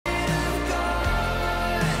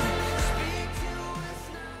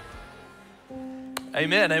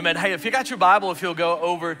Amen, amen. Hey, if you got your Bible, if you'll go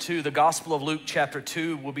over to the Gospel of Luke chapter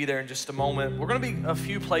 2, we'll be there in just a moment. We're gonna be a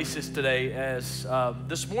few places today as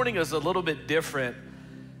this morning is a little bit different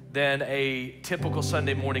than a typical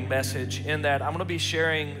Sunday morning message in that I'm gonna be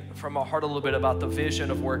sharing from my heart a little bit about the vision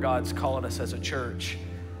of where God's calling us as a church.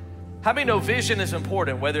 How many know vision is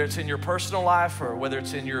important, whether it's in your personal life or whether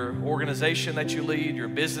it's in your organization that you lead, your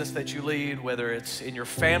business that you lead, whether it's in your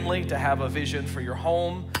family to have a vision for your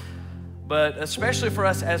home. But especially for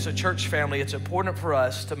us as a church family, it's important for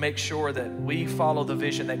us to make sure that we follow the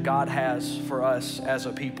vision that God has for us as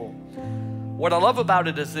a people. What I love about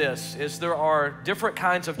it is this, is there are different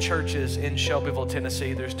kinds of churches in Shelbyville,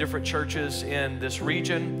 Tennessee. There's different churches in this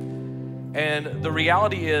region. And the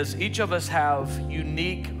reality is each of us have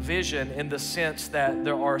unique vision in the sense that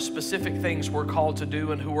there are specific things we're called to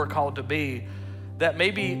do and who we're called to be that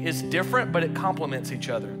maybe is different, but it complements each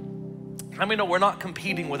other. I mean, no, we're not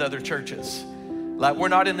competing with other churches. Like, we're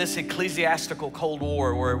not in this ecclesiastical Cold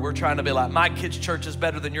War where we're trying to be like, my kid's church is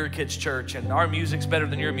better than your kid's church and our music's better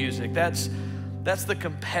than your music. That's the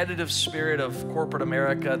competitive spirit of corporate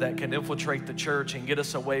America that can infiltrate the church and get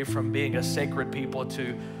us away from being a sacred people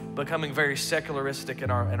to becoming very secularistic in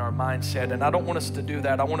our mindset. And I don't want us to do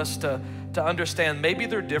that. I want us to understand maybe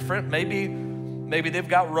they're different. Maybe they've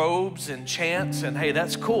got robes and chants and hey,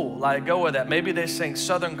 that's cool, like go with that. Maybe they sang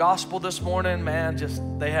Southern gospel this morning, man, just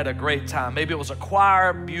they had a great time. Maybe it was a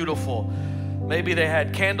choir, beautiful. Maybe they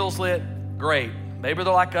had candles lit, great. Maybe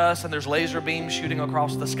they're like us and there's laser beams shooting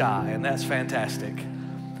across the sky and that's fantastic.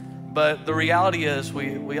 But the reality is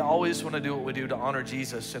we always want to do what we do to honor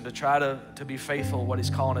Jesus and to try to be faithful to what he's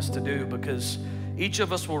calling us to do, because each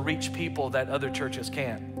of us will reach people that other churches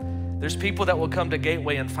can't. There's people that will come to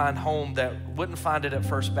Gateway and find home that wouldn't find it at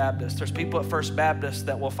First Baptist. There's people at First Baptist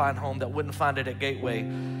that will find home that wouldn't find it at Gateway.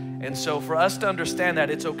 And so for us to understand that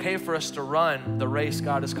it's okay for us to run the race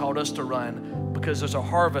God has called us to run, because there's a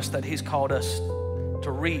harvest that he's called us to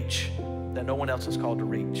reach that no one else is called to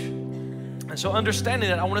reach. And so understanding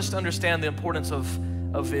that, I want us to understand the importance of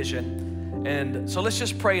vision. And so let's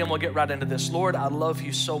just pray and we'll get right into this. Lord, I love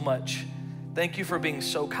you so much. Thank you for being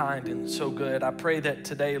so kind and so good. I pray that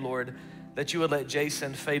today, Lord, that you would let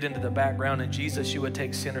Jason fade into the background and Jesus, you would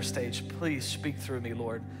take center stage. Please speak through me,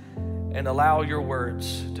 Lord, and allow your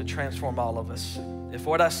words to transform all of us. If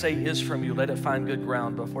what I say is from you, let it find good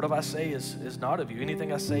ground. But if what I say is not of you,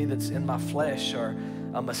 anything I say that's in my flesh or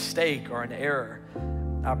a mistake or an error,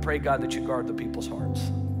 I pray, God, that you guard the people's hearts.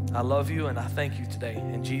 I love you and I thank you today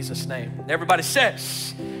in Jesus' name. Everybody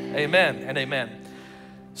says amen and amen.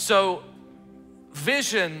 So,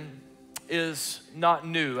 vision is not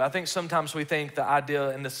new. I think sometimes we think the idea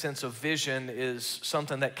in the sense of vision is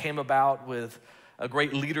something that came about with a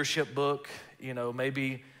great leadership book. You know,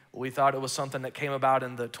 maybe we thought it was something that came about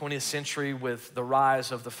in the 20th century with the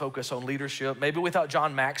rise of the focus on leadership. Maybe we thought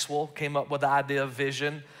John Maxwell came up with the idea of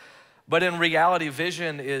vision. But in reality,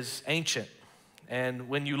 vision is ancient. And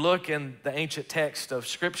when you look in the ancient text of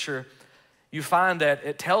Scripture, you find that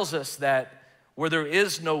it tells us that where there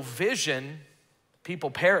is no vision,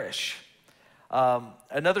 people perish.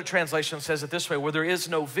 Another translation says it this way: where there is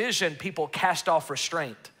no vision, people cast off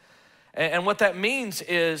restraint. And what that means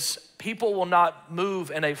is people will not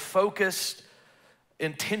move in a focused,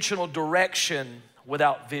 intentional direction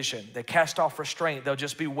without vision. They cast off restraint. They'll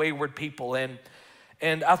just be wayward people.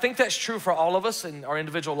 And I think that's true for all of us in our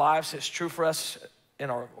individual lives. It's true for us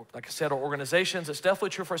in our, like I said, our organizations. It's definitely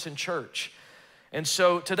true for us in church. And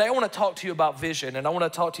so today I want to talk to you about vision, and I want to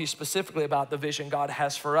talk to you specifically about the vision God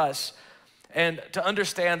has for us. And to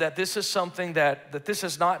understand that this is something that this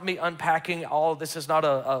is not me unpacking all, this is not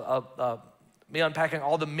me unpacking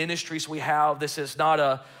all the ministries we have. This is not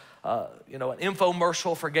an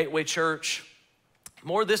infomercial for Gateway Church.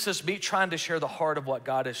 More, this is me trying to share the heart of what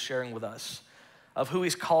God is sharing with us, of who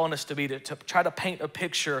he's calling us to be, to try to paint a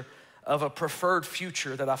picture of a preferred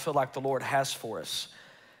future that I feel like the Lord has for us.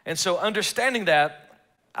 And so understanding that,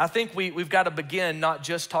 I think we've got to begin not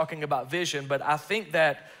just talking about vision, but I think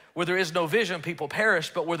that where there is no vision, people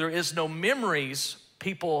perish, but where there is no memories,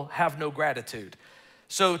 people have no gratitude.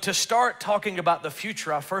 So to start talking about the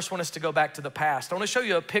future, I first want us to go back to the past. I want to show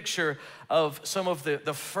you a picture of some of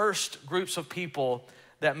the first groups of people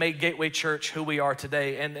that made Gateway Church who we are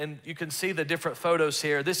today. And you can see the different photos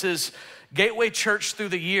here. This is Gateway Church through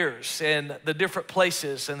the years and the different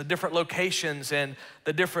places and the different locations and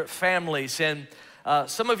the different families. And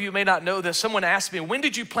some of you may not know this. Someone asked me, when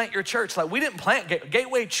did you plant your church? Like, we didn't plant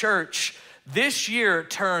Gateway Church. This year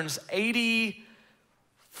turns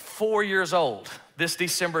 84 years old, this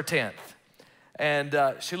December 10th. And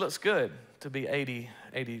she looks good to be 83,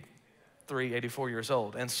 84 years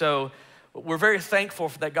old. And so we're very thankful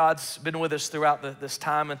that God's been with us throughout this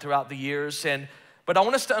time and throughout the years. But I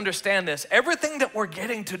want us to understand this. Everything that we're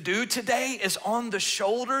getting to do today is on the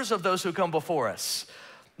shoulders of those who come before us.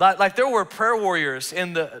 Like there were prayer warriors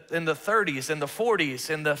in the 30s, in the 40s,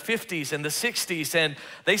 in the 50s, in the 60s, and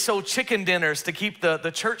they sold chicken dinners to keep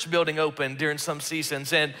the church building open during some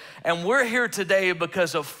seasons. And we're here today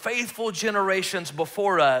because of faithful generations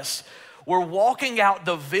before us. We're walking out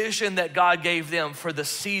the vision that God gave them for the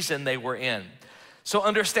season they were in. So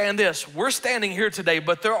understand this, we're standing here today,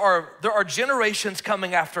 but there are generations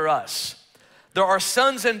coming after us. There are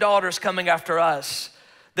sons and daughters coming after us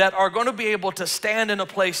that are going to be able to stand in a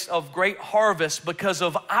place of great harvest because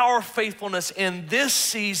of our faithfulness in this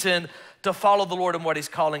season to follow the Lord and what he's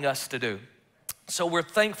calling us to do. So we're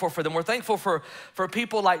thankful for them. We're thankful for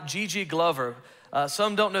people like Gigi Glover.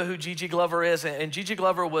 Some don't know who Gigi Glover is, and Gigi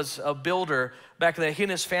Glover was a builder back then. He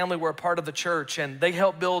and his family were a part of the church, and they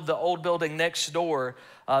helped build the old building next door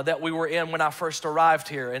that we were in when I first arrived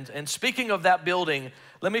here. And speaking of that building,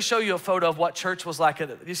 let me show you a photo of what church was like.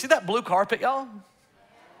 You see that blue carpet, y'all?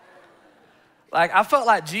 Like, I felt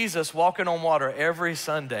like Jesus walking on water every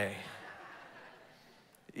Sunday.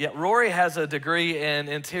 Yeah, Rory has a degree in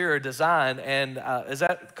interior design, and is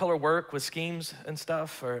that color work with schemes and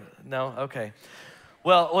stuff, or no? Okay.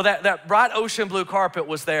 Well, that bright ocean blue carpet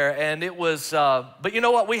was there, and it was, but you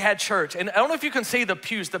know what? We had church, and I don't know if you can see the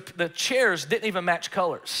pews. The chairs didn't even match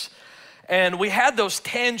colors. And we had those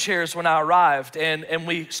tan chairs when I arrived, and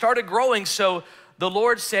we started growing, so the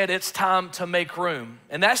Lord said it's time to make room.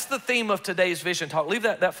 And that's the theme of today's vision talk. Leave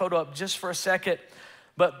that photo up just for a second.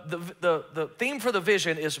 But the theme for the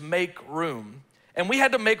vision is make room. And we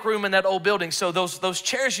had to make room in that old building. So those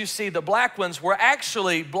chairs you see, the black ones, were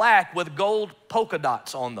actually black with gold polka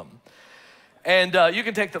dots on them. And you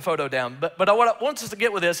can take the photo down. But what I want us to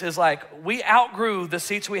get with this is, like, we outgrew the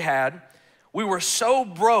seats we had. We were so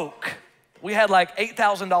broke. We had like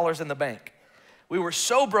 $8,000 in the bank. We were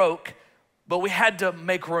so broke, but we had to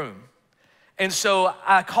make room. And so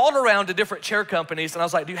I called around to different chair companies, and I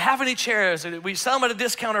was like, do you have any chairs? We sell them at a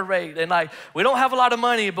discounted rate, and like, we don't have a lot of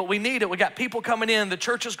money, but we need it. We got people coming in, the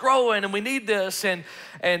church is growing, and we need this.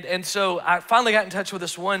 And so I finally got in touch with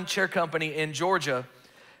this one chair company in Georgia,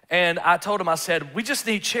 and I told them, I said, we just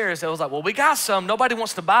need chairs. They was like, well, we got some, nobody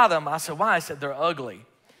wants to buy them. I said, why? I said, they're ugly.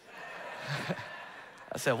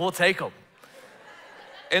 I said, we'll take them.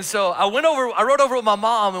 And so I rode over with my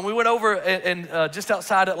mom, and we went over and just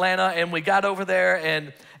outside Atlanta, and we got over there,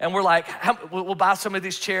 and we're like, we'll buy some of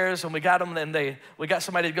these chairs, and we got them, and we got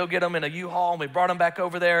somebody to go get them in a U-Haul, and we brought them back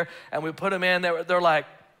over there, and we put them in. They're like,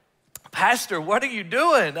 Pastor, what are you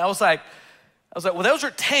doing? I was like, well, those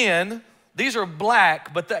are tan, these are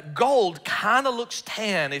black, but that gold kind of looks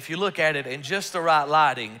tan if you look at it in just the right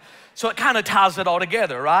lighting. So it kind of ties it all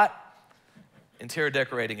together, right? Interior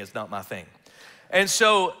decorating is not my thing. And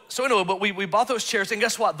so anyway, but we bought those chairs, and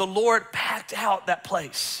guess what? The Lord packed out that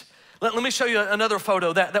place. Let me show you another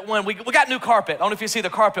photo. That one, we got new carpet. I don't know if you see the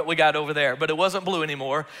carpet we got over there, but it wasn't blue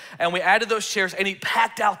anymore. And we added those chairs, and he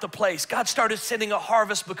packed out the place. God started sending a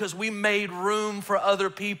harvest because we made room for other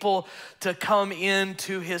people to come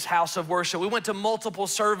into his house of worship. We went to multiple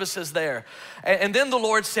services there. And then the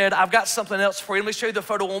Lord said, I've got something else for you. Let me show you the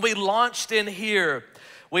photo. When we launched in here,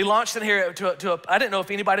 I didn't know if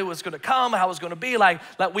anybody was gonna come, how it was gonna be. Like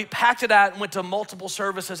we packed it out and went to multiple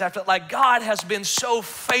services after. Like, God has been so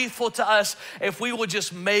faithful to us if we would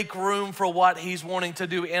just make room for what he's wanting to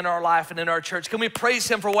do in our life and in our church. Can we praise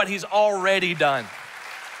him for what he's already done?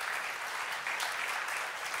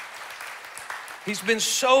 He's been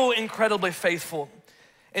so incredibly faithful.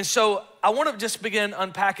 And so I wanna just begin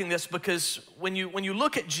unpacking this, because when you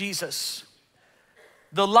look at Jesus,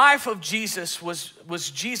 the life of Jesus was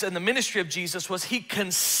Jesus, and the ministry of Jesus was he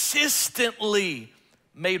consistently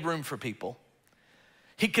made room for people.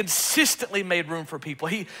 He consistently made room for people.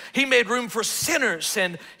 He made room for sinners,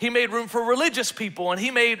 and he made room for religious people, and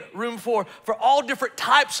he made room for all different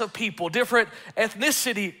types of people, different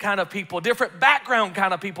ethnicity kind of people, different background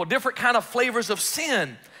kind of people, different kind of flavors of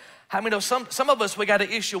sin. How many know some of us, we got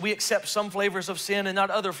an issue. We accept some flavors of sin and not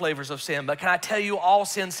other flavors of sin. But can I tell you, all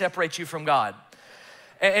sin separates you from God.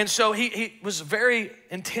 And so he was very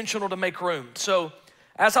intentional to make room. So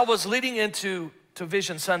as I was leading into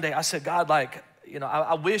Vision Sunday, I said, God, like, you know,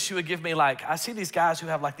 I wish you would give me, like, I see these guys who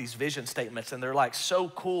have like these vision statements, and they're like so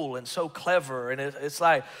cool and so clever, and it's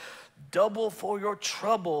like double for your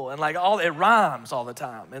trouble, and like it rhymes all the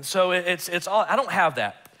time. And so it's all, I don't have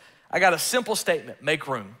that. I got a simple statement: make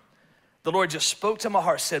room. The Lord just spoke to my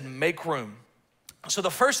heart, said, make room. So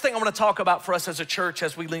the first thing I want to talk about for us as a church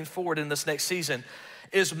as we lean forward in this next season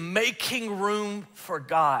is making room for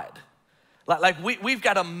God. We've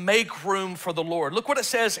got to make room for the Lord. Look what it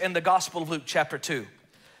says in the Gospel of Luke chapter 2.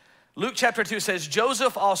 Luke chapter 2 says,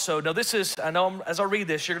 Joseph also, now this is, I know as I read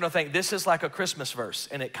this, you're gonna think this is like a Christmas verse,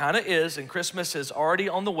 and it kind of is, and Christmas is already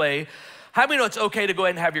on the way. How many know it's okay to go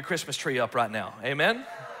ahead and have your Christmas tree up right now? Amen?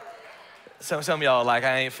 Some of y'all are like,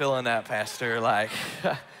 I ain't feeling that, Pastor. Like,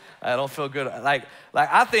 I don't feel good.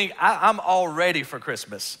 I think I'm all ready for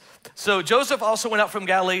Christmas. So Joseph also went out from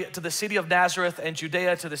Galilee to the city of Nazareth and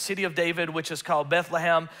Judea to the city of David, which is called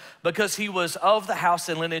Bethlehem, because he was of the house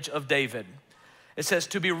and lineage of David. It says,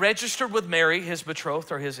 to be registered with Mary, his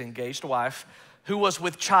betrothed or his engaged wife, who was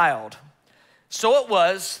with child. So it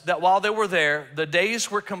was that while they were there, the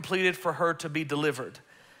days were completed for her to be delivered.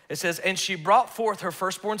 It says, and she brought forth her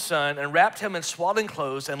firstborn son and wrapped him in swaddling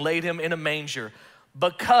clothes and laid him in a manger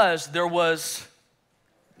because there was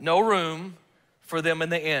no room for them in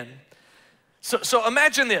the inn. So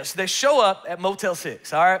imagine this. They show up at Motel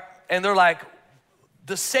 6, all right? And they're like,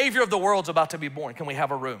 the Savior of the world's about to be born. Can we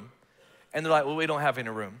have a room? And they're like, well, we don't have any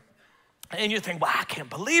room. And you think, well, I can't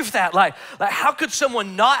believe that. Like how could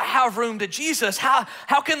someone not have room to Jesus? How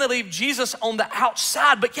can they leave Jesus on the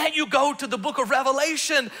outside? But yet you go to the book of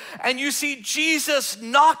Revelation and you see Jesus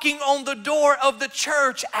knocking on the door of the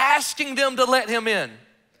church, asking them to let him in.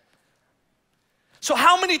 So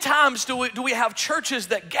how many times do we have churches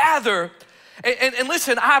that gather? And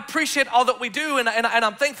listen, I appreciate all that we do, and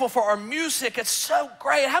I'm thankful for our music. It's so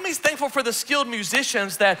great. How many's thankful for the skilled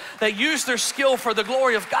musicians that use their skill for the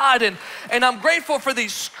glory of God? And I'm grateful for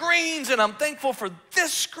these screens, and I'm thankful for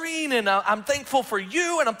this screen, and I'm thankful for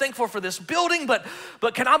you, and I'm thankful for this building. But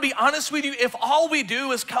can I be honest with you? If all we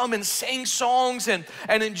do is come and sing songs and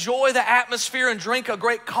enjoy the atmosphere and drink a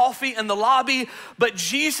great coffee in the lobby, but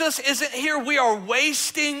Jesus isn't here, we are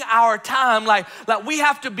wasting our time. Like we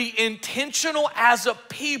have to be intentional as a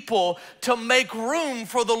people to make room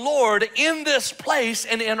for the Lord in this place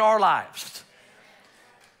and in our lives.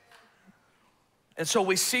 And so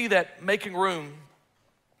we see that making room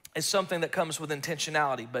is something that comes with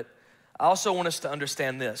intentionality, but I also want us to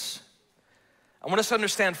understand this. I want us to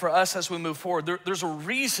understand for us as we move forward, there's a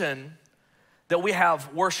reason that we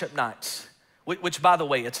have worship nights, which by the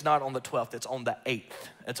way, it's not on the 12th, it's on the 8th.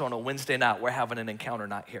 It's on a Wednesday night. We're having an encounter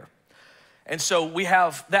night here. And so we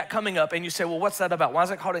have that coming up, and you say, well, what's that about? Why is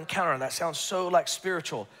it called encounter? That sounds so like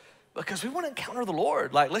spiritual. Because we want to encounter the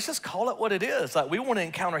Lord. Like, let's just call it what it is. Like, we want to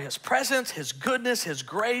encounter his presence, his goodness, his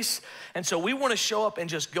grace. And so we want to show up and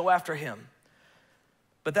just go after him.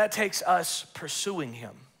 But that takes us pursuing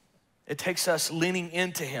him. It takes us leaning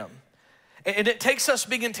into him. And it takes us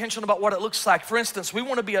being intentional about what it looks like. For instance, we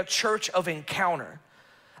want to be a church of encounter,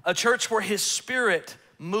 a church where his Spirit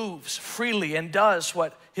moves freely and does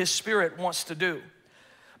what his Spirit wants to do.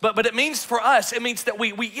 But it means for us, it means that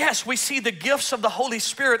we see the gifts of the Holy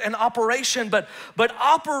Spirit in operation, but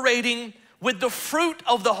operating with the fruit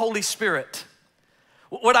of the Holy Spirit.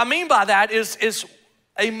 What I mean by that is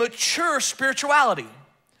a mature spirituality.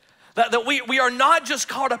 That we are not just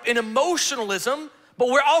caught up in emotionalism, but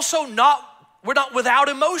we're also not without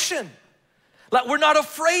emotion. Like, we're not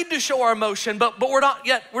afraid to show our emotion, but we're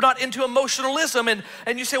not into emotionalism. And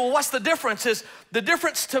you say, well, what's the difference? The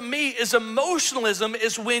difference to me is emotionalism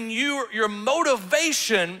is when your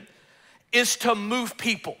motivation is to move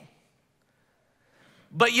people.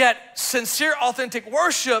 But yet sincere, authentic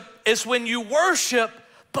worship is when you worship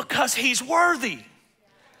because he's worthy.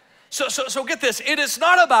 So get this, it is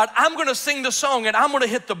not about I'm gonna sing the song and I'm gonna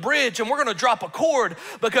hit the bridge and we're gonna drop a chord,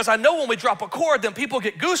 because I know when we drop a chord, then people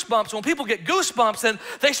get goosebumps. When people get goosebumps, then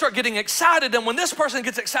they start getting excited. And when this person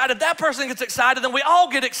gets excited, that person gets excited, then we all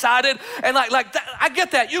get excited. And like that, I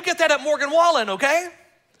get that. You get that at Morgan Wallen, okay?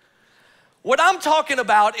 What I'm talking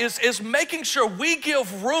about is making sure we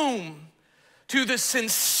give room to the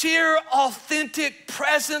sincere, authentic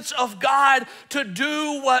presence of God to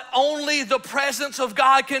do what only the presence of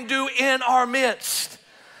God can do in our midst.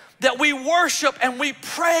 That we worship and we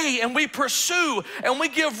pray and we pursue and we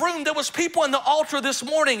give room. There was people in the altar this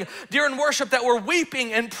morning during worship that were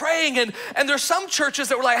weeping and praying, and there's some churches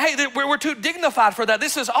that were like, hey, we're too dignified for that.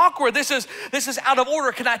 This is awkward. This is out of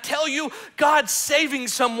order. Can I tell you, God saving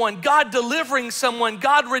someone, God delivering someone,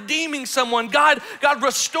 God redeeming someone, God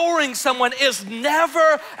restoring someone is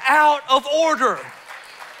never out of order.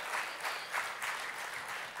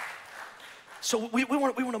 So we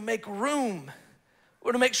want to make room. We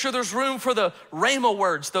want to make sure there's room for the rhema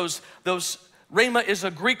words. Those rhema is a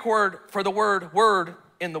Greek word for the word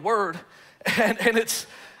in the word, and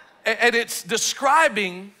it's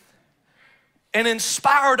describing an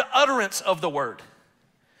inspired utterance of the word.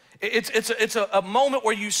 It's a moment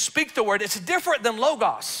where you speak the word. It's different than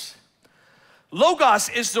logos. Logos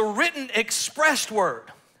is the written, expressed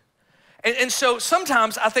word. And so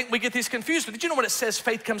sometimes I think we get these confused. But did you know when it says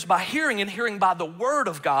faith comes by hearing and hearing by the word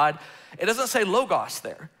of God, it doesn't say logos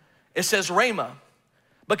there. It says rhema.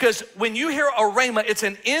 Because when you hear a rhema, it's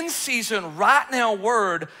an in-season, right now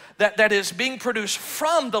word that is being produced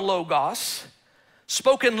from the logos,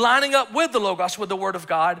 spoken lining up with the logos, with the word of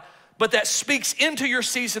God, but that speaks into your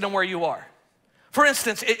season and where you are. For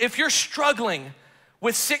instance, if you're struggling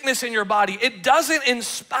with sickness in your body, it doesn't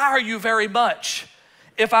inspire you very much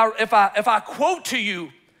if I quote to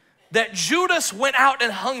you that Judas went out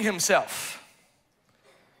and hung himself.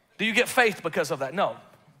 Do you get faith because of that? No.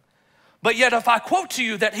 But yet if I quote to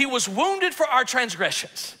you that he was wounded for our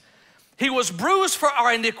transgressions, he was bruised for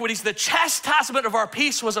our iniquities, the chastisement of our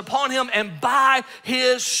peace was upon him, and by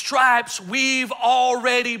his stripes we've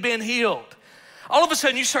already been healed. All of a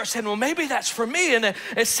sudden you start saying, well, maybe that's for me. And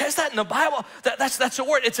it says that in the Bible. That's a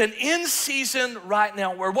word. It's an in-season right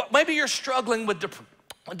now word. Maybe you're struggling with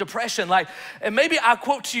depression. And maybe I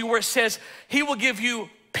quote to you where it says, he will give you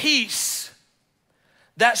peace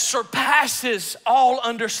that surpasses all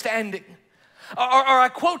understanding. Or I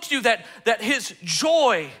quote to you that his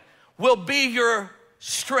joy will be your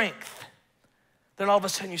strength. Then all of a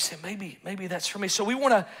sudden you say, maybe that's for me. So we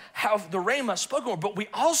want to have the rhema spoken word, but we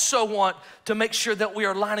also want to make sure that we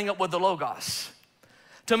are lining up with the logos,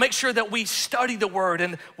 to make sure that we study the word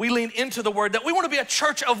and we lean into the word, that we want to be a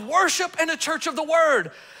church of worship and a church of the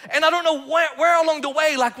word. And I don't know where along the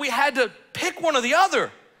way, we had to pick one or the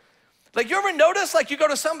other. You ever notice, you go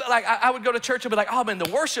to some, I would go to church and be like, oh man,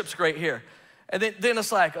 the worship's great here. And then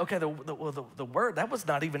it's like, okay, the word, that was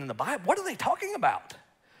not even in the Bible. What are they talking about?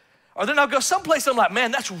 Or then I'll go someplace, I'm like,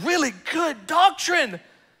 man, that's really good doctrine.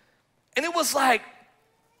 And it was like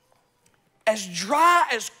as dry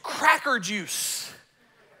as cracker juice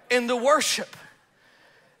in the worship.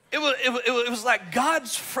 It was like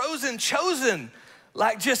God's frozen chosen,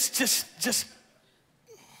 just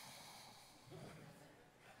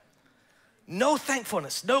no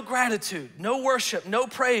thankfulness, no gratitude, no worship, no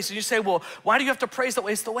praise. And you say, well, why do you have to praise that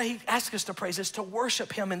way? It's the way he asks us to praise. It's to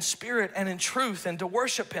worship him in spirit and in truth and to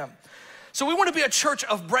worship him. So we want to be a church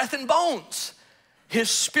of breath and bones, his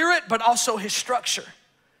spirit, but also his structure.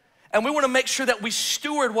 And we want to make sure that we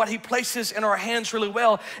steward what he places in our hands really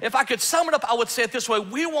well. If I could sum it up, I would say it this way.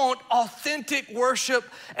 We want authentic worship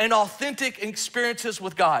and authentic experiences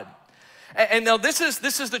with God. And now this is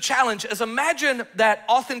the challenge, is imagine that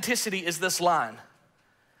authenticity is this line.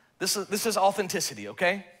 This is authenticity,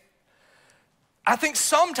 okay? I think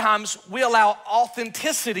sometimes we allow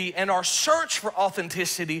authenticity and our search for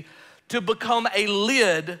authenticity to become a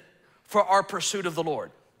lid for our pursuit of the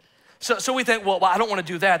Lord. So we think, well, I don't want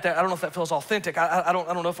to do that. I don't know if that feels authentic. I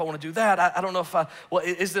don't know if I want to do that. I don't know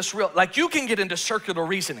if is this real? You can get into circular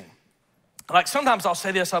reasoning. Sometimes I'll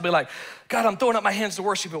say this, I'll be like, God, I'm throwing up my hands to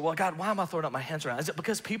worship you. Well, God, why am I throwing up my hands around? Is it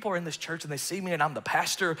because people are in this church and they see me and I'm the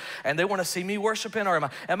pastor and they want to see me worshiping? Or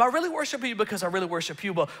am I really worshiping you because I really worship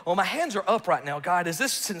you? Well, my hands are up right now, God. Is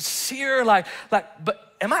this sincere? But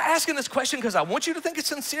am I asking this question because I want you to think it's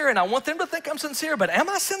sincere and I want them to think I'm sincere, but am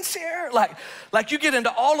I sincere? You get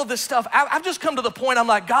into all of this stuff. I've just come to the point, I'm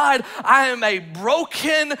like, God, I am a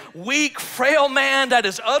broken, weak, frail man that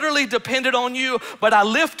is utterly dependent on you, but I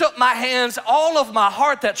lift up my hands, all of my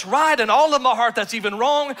heart that's right and all of my heart that's even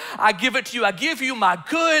wrong, I give it to you. I give you my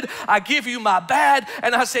good, I give you my bad,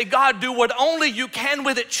 and I say, God, do what only you can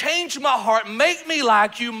with it. Change my heart, make me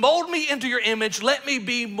like you, mold me into your image, let me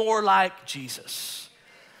be more like Jesus.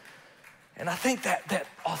 And I think that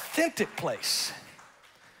authentic place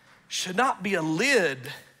should not be a lid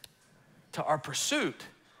to our pursuit,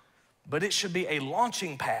 but it should be a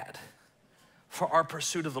launching pad for our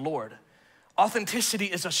pursuit of the Lord. Authenticity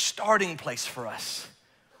is a starting place for us.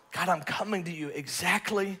 God, I'm coming to you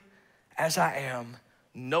exactly as I am,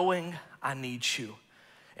 knowing I need you.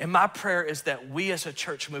 And my prayer is that we as a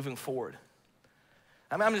church moving forward,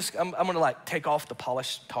 I'm gonna take off the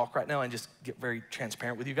polished talk right now and just get very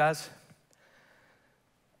transparent with you guys.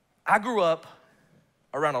 I grew up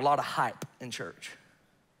around a lot of hype in church.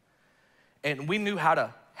 And we knew how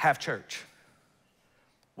to have church.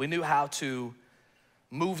 We knew how to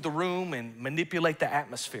move the room and manipulate the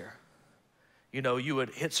atmosphere. You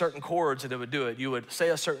would hit certain chords and it would do it. You would say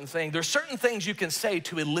a certain thing. There's certain things you can say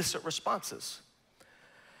to elicit responses.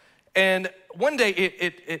 And one day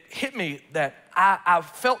it hit me that I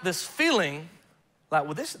felt this feeling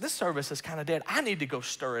this service is kind of dead. I need to go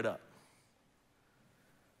stir it up.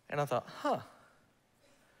 And I thought,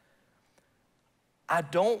 I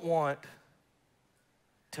don't want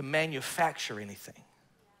to manufacture anything,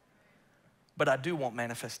 but I do want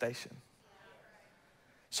manifestation.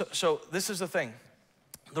 So this is the thing.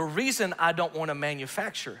 The reason I don't want to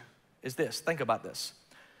manufacture is this. Think about this.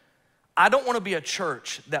 I don't want to be a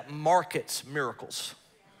church that markets miracles.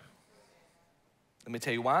 Let me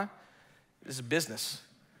tell you why. This is business.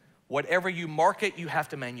 Whatever you market, you have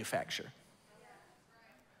to manufacture.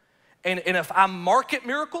 And if I market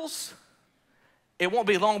miracles, it won't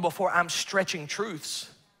be long before I'm stretching truths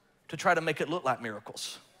to try to make it look like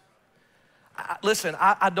miracles. Listen,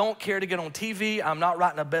 I don't care to get on TV. I'm not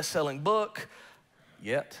writing a best-selling book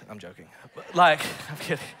yet. I'm joking. I'm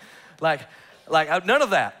kidding. None of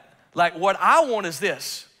that. Like, what I want is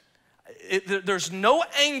this. There's no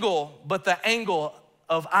angle but the angle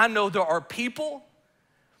of I know there are people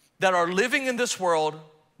that are living in this world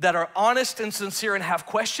that are honest and sincere and have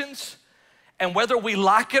questions, and whether we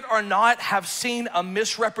like it or not, have seen a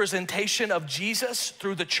misrepresentation of Jesus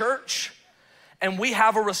through the church, and we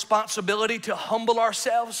have a responsibility to humble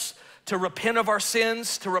ourselves, to repent of our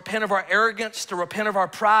sins, to repent of our arrogance, to repent of our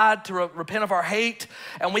pride, to repent of our hate.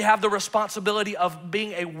 And we have the responsibility of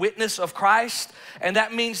being a witness of Christ. And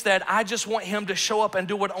that means that I just want him to show up and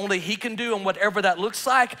do what only he can do, and whatever that looks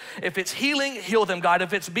like. If it's healing, heal them, God.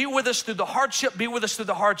 If it's be with us through the hardship, be with us through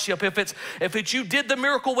the hardship. If it's you did the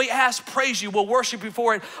miracle we asked, praise you, we'll worship you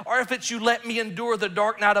for it. Or if it's you let me endure the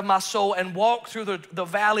dark night of my soul and walk through the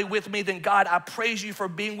valley with me, then God, I praise you for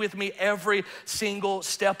being with me every single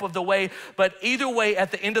step of the way. But either way,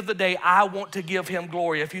 at the end of the day, I want to give him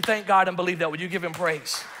glory. If you thank God and believe that, would you give him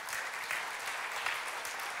praise?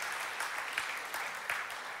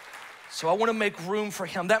 So I want to make room for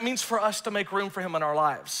him. That means for us to make room for him in our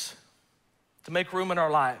lives. To make room in our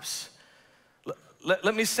lives.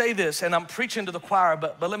 Let me say this, and I'm preaching to the choir,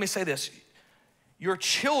 but let me say this. Your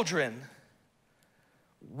children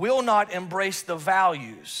will not embrace the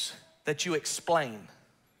values that you explain.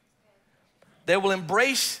 They will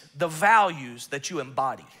embrace the values that you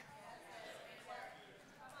embody.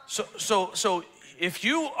 So if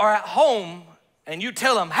you are at home and you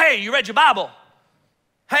tell them, hey, you read your Bible?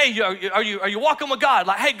 Hey, are you walking with God?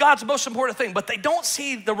 Like, hey, God's the most important thing. But they don't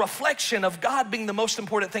see the reflection of God being the most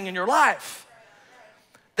important thing in your life.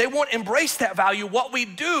 They won't embrace that value. What we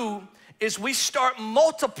do is we start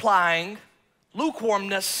multiplying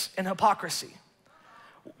lukewarmness and hypocrisy.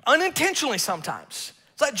 Unintentionally sometimes.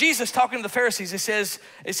 It's like Jesus talking to the Pharisees. It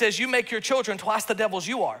says, you make your children twice the devils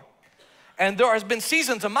you are. And there has been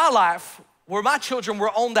seasons in my life where my children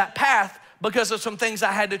were on that path because of some things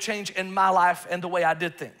I had to change in my life and the way I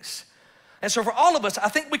did things. And so for all of us, I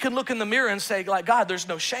think we can look in the mirror and say, like, God, there's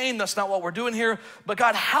no shame. That's not what we're doing here. But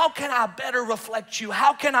God, how can I better reflect you?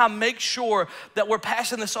 How can I make sure that we're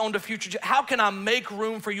passing this on to future? How can I make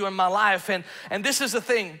room for you in my life? And this is the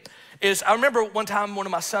thing. I remember one time one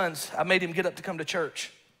of my sons, I made him get up to come to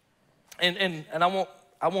church. And I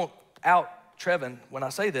won't out Trevin when I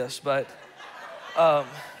say this, but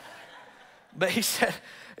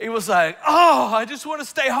he was like, oh, I just want to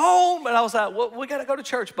stay home. And I was like, well, we got to go to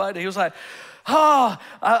church, bud. He was like, oh,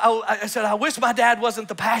 I said, I wish my dad wasn't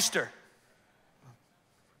the pastor. I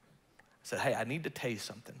said, hey, I need to tell you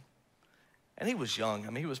something. And he was young. I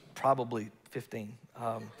mean, he was probably 15.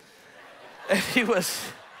 And he was...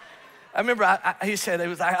 I remember he said,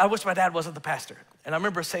 I wish my dad wasn't the pastor. And I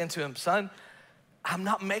remember saying to him, son, I'm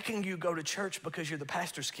not making you go to church because you're the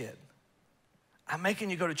pastor's kid. I'm making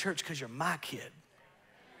you go to church because you're my kid.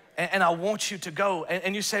 And I want you to go.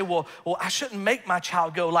 And you say, well, I shouldn't make my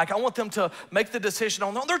child go. Like, I want them to make the decision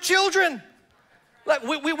on their children. Like,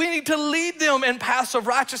 we need to lead them in paths of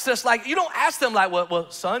righteousness. Like, you don't ask them like,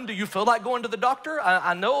 well, son, do you feel like going to the doctor?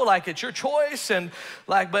 I know, like, it's your choice. And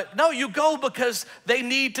like, but no, you go because they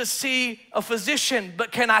need to see a physician.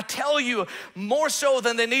 But can I tell you, more so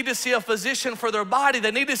than they need to see a physician for their body,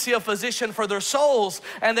 they need to see a physician for their souls.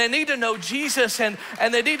 And they need to know Jesus, and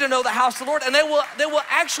they need to know the house of the Lord. And they will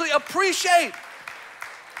actually appreciate.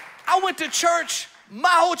 I went to church my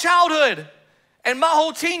whole childhood. And my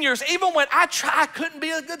whole teen years, even when I couldn't be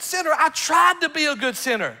a good sinner. I tried to be a good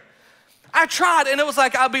sinner. I tried, and it was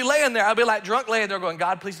like I'd be laying there. I'd be like drunk laying there going,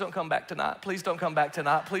 God, please don't come back tonight. Please don't come back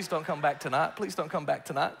tonight. Please don't come back tonight. Please don't come back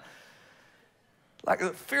tonight. Like the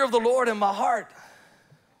fear of the Lord in my heart.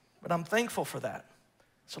 But I'm thankful for that.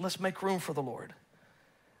 So let's make room for the Lord.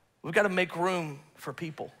 We've got to make room for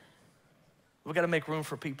people. We've got to make room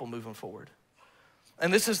for people moving forward.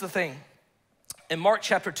 And this is the thing. In Mark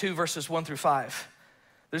chapter 2, verses 1 through 5,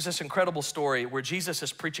 there's this incredible story where Jesus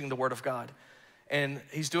is preaching the word of God. And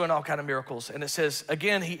he's doing all kind of miracles. And it says,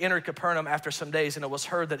 again, he entered Capernaum after some days, and it was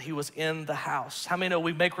heard that he was in the house. How many know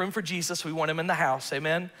we make room for Jesus? We want him in the house,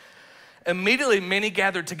 amen? Immediately, many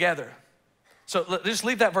gathered together. So just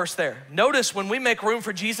leave that verse there. Notice when we make room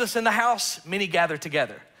for Jesus in the house, many gather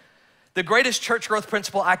together. The greatest church growth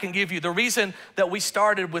principle I can give you, the reason that we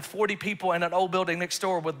started with 40 people in an old building next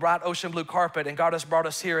door with bright ocean blue carpet and God has brought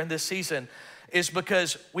us here in this season is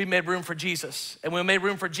because we made room for Jesus. And when we made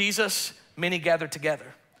room for Jesus, many gathered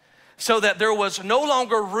together. So that there was no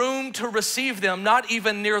longer room to receive them, not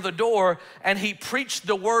even near the door, and he preached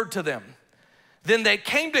the word to them. Then they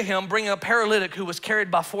came to him bringing a paralytic who was carried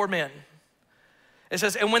by 4 men. It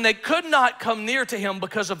says, and when they could not come near to him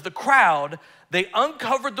because of the crowd, they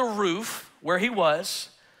uncovered the roof where he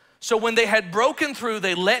was. So when they had broken through,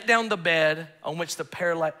 they let down the bed on which the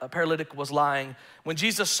paralytic was lying. When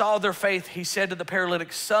Jesus saw their faith, he said to the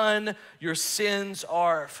paralytic, son, your sins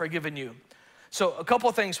are forgiven you. So a couple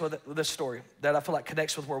of things with this story that I feel like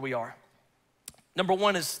connects with where we are. Number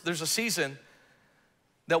one is there's a season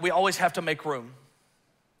that we always have to make room.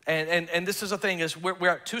 And this is the thing is we're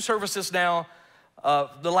at 2 services now.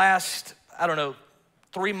 The last,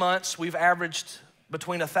 3 months, we've averaged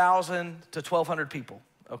between 1,000 to 1,200 people,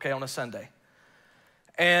 okay, on a Sunday.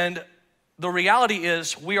 And the reality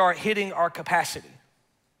is we are hitting our capacity.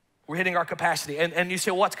 We're hitting our capacity. And you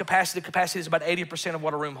say, what's capacity? Capacity is about 80% of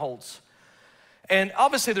what a room holds. And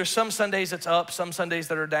obviously there's some Sundays that's up, some Sundays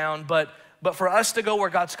that are down, but for us to go where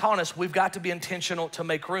God's calling us, we've got to be intentional to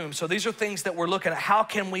make room. So these are things that we're looking at. How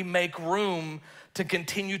can we make room to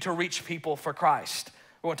continue to reach people for Christ?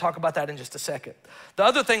 We're gonna talk about that in just a second. The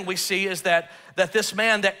other thing we see is that this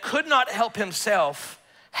man that could not help himself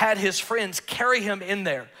had his friends carry him in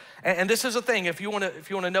there. And this is the thing, if you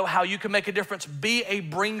wanna know how you can make a difference, be a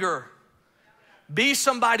bringer. Be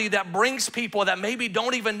somebody that brings people that maybe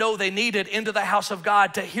don't even know they need it into the house of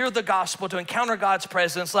God to hear the gospel, to encounter God's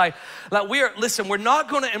presence. We're not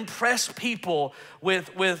gonna impress people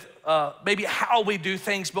with maybe how we do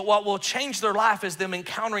things, but what will change their life is them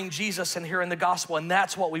encountering Jesus and hearing the gospel, and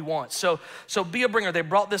that's what we want. So be a bringer. They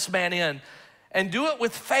brought this man in, and do it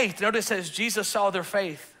with faith. Notice it says Jesus saw their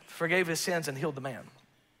faith, forgave his sins, and healed the man.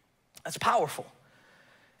 That's powerful.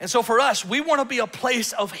 And so for us, we want to be a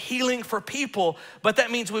place of healing for people, but that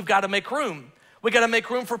means we've got to make room. We got to make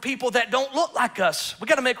room for people that don't look like us. We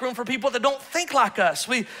got to make room for people that don't think like us.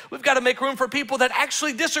 We've got to make room for people that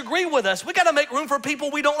actually disagree with us. We got to make room for people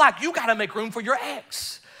we don't like. You got to make room for your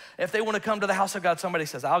ex. If they want to come to the house of God, somebody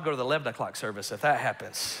says, I'll go to the 11 o'clock service if that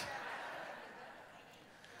happens.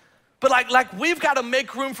 But we've got to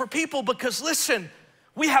make room for people because listen,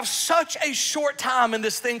 we have such a short time in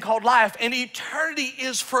this thing called life, and eternity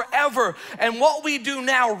is forever. And what we do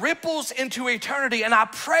now ripples into eternity. And I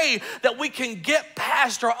pray that we can get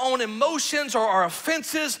past our own emotions or our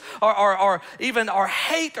offenses or even our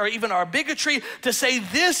hate or even our bigotry to say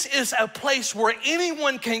this is a place where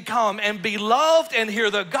anyone can come and be loved and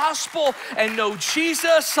hear the gospel and know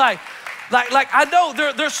Jesus. I know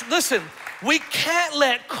listen, we can't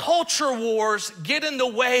let culture wars get in the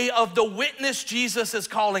way of the witness Jesus is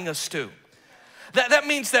calling us to. That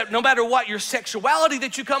means that no matter what your sexuality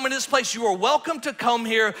that you come in this place, you are welcome to come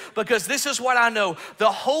here because this is what I know.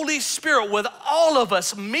 The Holy Spirit with all of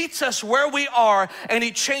us meets us where we are and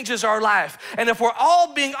he changes our life. And if we're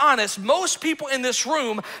all being honest, most people in this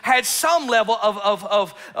room had some level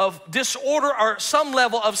of disorder or some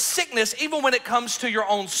level of sickness, even when it comes to your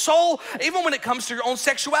own soul, even when it comes to your own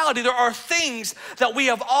sexuality. There are things that we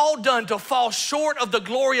have all done to fall short of the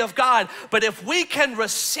glory of God. But if we can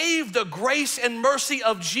receive the grace and mercy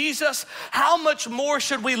of Jesus, how much more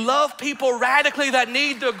should we love people radically that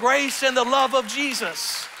need the grace and the love of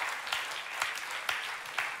Jesus?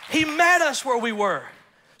 He met us where we were.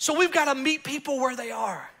 So we've got to meet people where they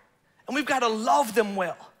are. And we've got to love them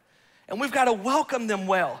well. And we've got to welcome them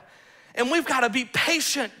well. And we've got to be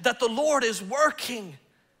patient that the Lord is working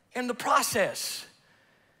in the process.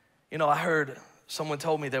 You know, I heard someone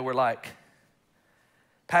told me they were like,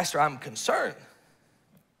 Pastor, I'm concerned.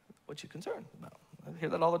 What you concerned about? I hear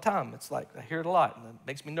that all the time. It's like, I hear it a lot, and it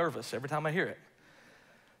makes me nervous every time I hear it.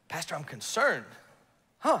 Pastor, I'm concerned.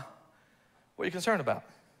 Huh? What are you concerned about?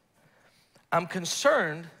 I'm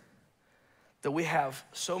concerned that we have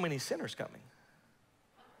so many sinners coming.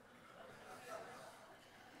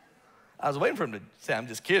 I was waiting for him to say, I'm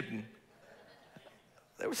just kidding.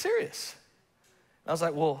 They were serious. I was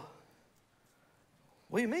like, well,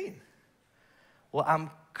 what do you mean? Well,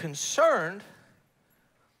 I'm concerned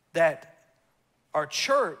that our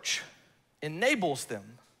church enables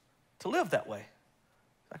them to live that way.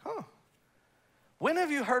 Like, huh? When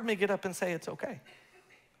have you heard me get up and say it's okay?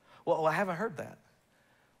 Well, I haven't heard that.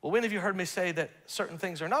 Well, when have you heard me say that certain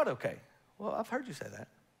things are not okay? Well, I've heard you say that.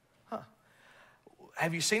 Huh?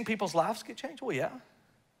 Have you seen people's lives get changed? Well, yeah.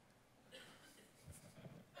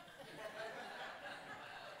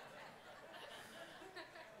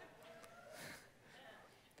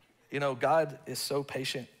 You know, God is so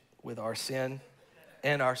patient with our sin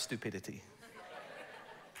and our stupidity.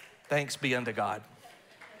 Thanks be unto God.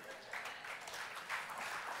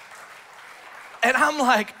 And I'm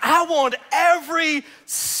like, I want every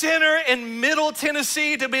sinner in Middle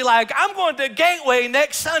Tennessee to be like, I'm going to Gateway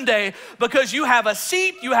next Sunday because you have a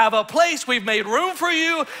seat, you have a place, we've made room for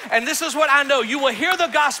you, and this is what I know. You will hear the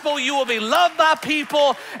gospel, you will be loved by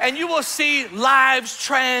people, and you will see lives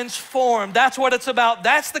transformed. That's what it's about.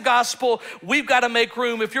 That's the gospel. We've got to make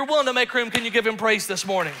room. If you're willing to make room, can you give him praise this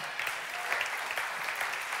morning?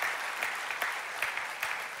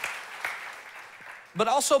 But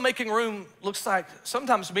also making room looks like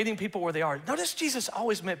sometimes meeting people where they are. Notice Jesus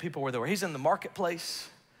always met people where they were. He's in the marketplace.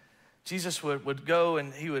 Jesus would go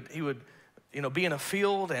and he would be in a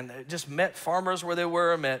field and just met farmers where they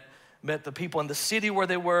were, met the people in the city where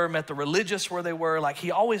they were, met the religious where they were. Like he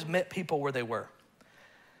always met people where they were.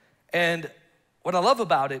 And what I love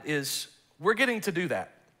about it is we're getting to do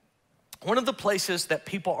that. One of the places that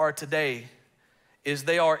people are today is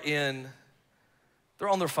they're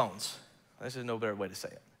on their phones. There's no better way to say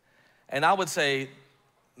it. And I would say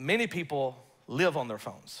many people live on their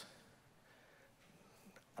phones.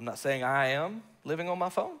 I'm not saying I am living on my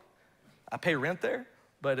phone. I pay rent there,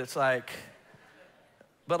 but they're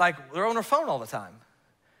on their phone all the time.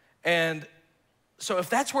 And so if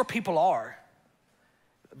that's where people are,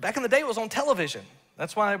 back in the day it was on television.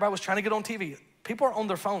 That's why everybody was trying to get on TV. People are on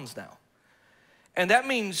their phones now. And that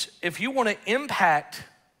means if you want to impact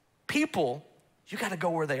people, you got to go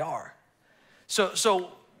where they are. So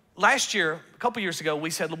last year, a couple years ago, we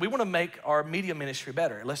said, we want to make our media ministry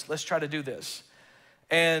better. Let's try to do this.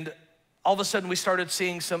 And all of a sudden, we started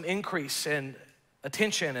seeing some increase in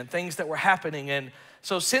attention and things that were happening. And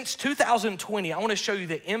so since 2020, I want to show you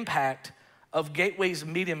the impact of Gateway's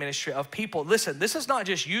media ministry, of people. Listen, this is not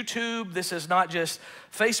just YouTube. This is not just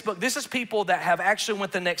Facebook. This is people that have actually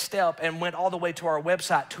went the next step and went all the way to our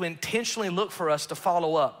website to intentionally look for us to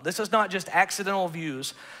follow up. This is not just accidental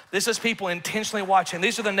views. This is people intentionally watching.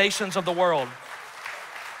 These are the nations of the world.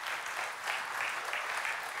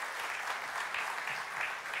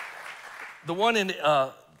 The one in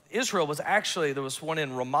Israel was actually, there was one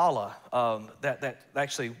in Ramallah that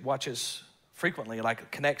actually watches frequently,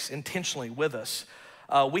 like connects intentionally with us.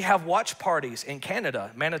 We have watch parties in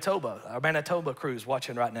Canada, Manitoba. Our Manitoba crew's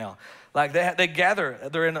watching right now. Like they gather,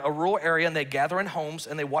 they're in a rural area and they gather in homes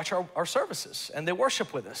and they watch our services and they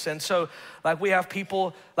worship with us. And so like we have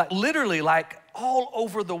people like literally like all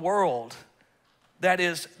over the world that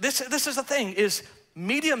is, this is the thing, is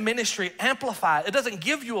media ministry amplified. It doesn't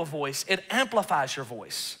give you a voice, it amplifies your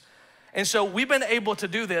voice. And so we've been able to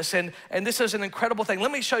do this, and this is an incredible thing.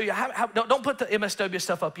 Let me show you, don't put the MSW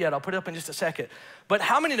stuff up yet, I'll put it up in just a second. But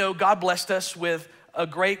how many know God blessed us with a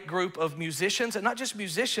great group of musicians, and not just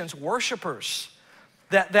musicians, worshipers,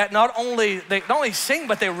 that not only sing,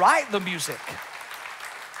 but they write the music.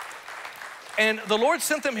 And the Lord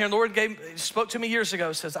sent them here, and the Lord spoke to me years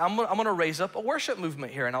ago, says, I'm gonna raise up a worship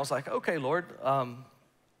movement here. And I was like, okay, Lord,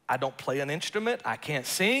 I don't play an instrument, I can't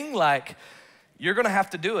sing, you're gonna have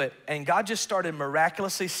to do it. And God just started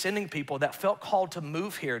miraculously sending people that felt called to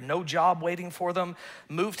move here. No job waiting for them.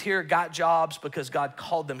 Moved here, got jobs because God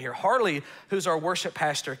called them here. Harley, who's our worship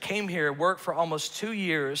pastor, came here, worked for almost 2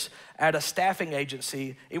 years at a staffing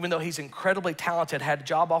agency, even though he's incredibly talented, had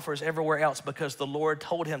job offers everywhere else because the Lord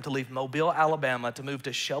told him to leave Mobile, Alabama to move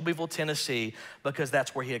to Shelbyville, Tennessee, because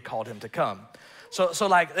that's where he had called him to come. So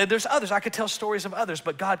there's others, I could tell stories of others,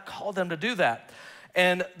 but God called them to do that.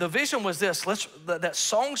 And the vision was this, that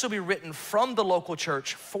songs will be written from the local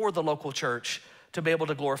church for the local church to be able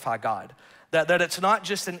to glorify God. That it's not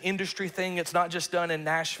just an industry thing, it's not just done in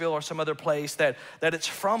Nashville or some other place, that it's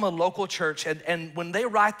from a local church. And when they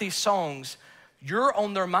write these songs, you're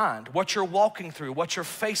on their mind, what you're walking through, what you're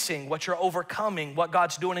facing, what you're overcoming, what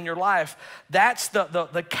God's doing in your life. That's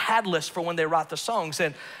the catalyst for when they write the songs.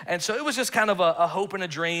 And so it was just kind of a hope and a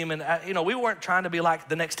dream. And we weren't trying to be like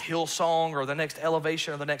the next Hillsong or the next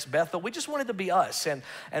Elevation or the next Bethel. We just wanted to be us and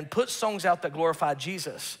put songs out that glorified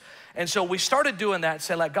Jesus. And so we started doing that and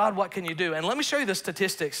said, like, God, what can you do? And let me show you the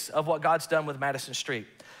statistics of what God's done with Madison Street.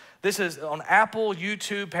 This is on Apple,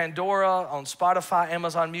 YouTube, Pandora, on Spotify,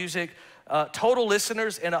 Amazon Music. Total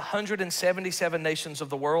listeners in 177 nations of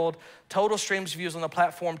the world. Total streams, views on the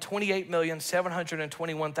platform,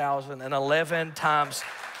 28,721,011 times.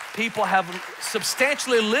 People have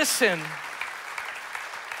substantially listened.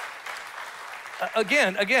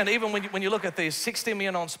 Again, even when you look at these, 60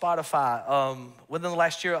 million on Spotify. Within the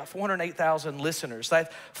last year, 408,000 listeners.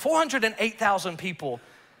 That's 408,000 people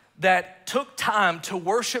that took time to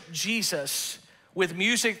worship Jesus with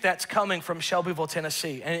music that's coming from Shelbyville,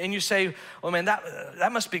 Tennessee. And you say, well, man,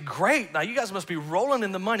 that must be great. Now, you guys must be rolling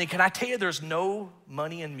in the money. Can I tell you there's no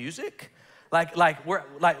money in music? Like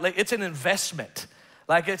it's an investment.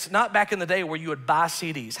 Like it's not back in the day where you would buy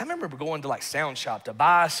CDs. I remember going to like Sound Shop to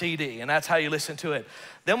buy a CD, and that's how you listen to it.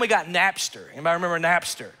 Then we got Napster. Anybody remember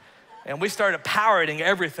Napster? And we started pirating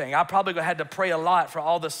everything. I probably had to pray a lot for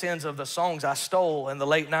all the sins of the songs I stole in the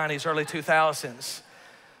late 90s, early 2000s.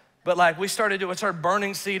 But like we started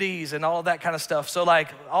burning CDs and all of that kind of stuff. So like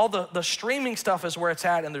all the streaming stuff is where it's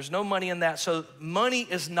at, and there's no money in that. So money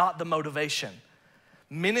is not the motivation.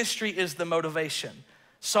 Ministry is the motivation.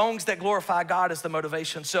 Songs that glorify God is the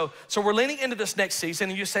motivation. So we're leaning into this next season,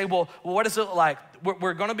 and you say, well, what does it look like?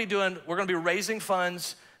 We're gonna be raising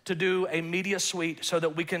funds to do a media suite so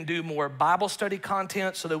that we can do more Bible study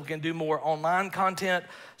content, so that we can do more online content,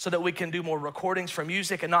 so that we can do more recordings for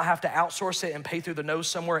music and not have to outsource it and pay through the nose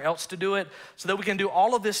somewhere else to do it, so that we can do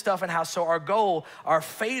all of this stuff in-house. So our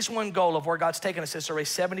phase 1 goal of where God's taken us is to raise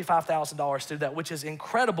 $75,000 to do that, which is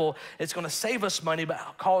incredible. It's gonna save us money, but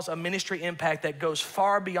cause a ministry impact that goes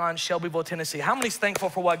far beyond Shelbyville, Tennessee. How many's thankful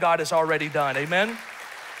for what God has already done? Amen?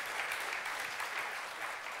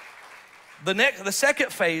 The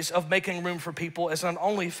second phase of making room for people is not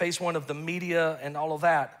only phase 1 of the media and all of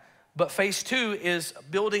that, but phase 2 is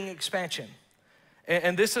building expansion.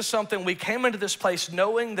 And this is something we came into this place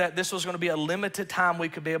knowing that this was gonna be a limited time we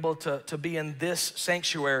could be able to be in this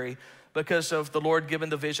sanctuary because of the Lord giving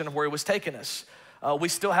the vision of where he was taking us. We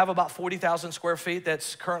still have about 40,000 square feet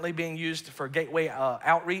that's currently being used for Gateway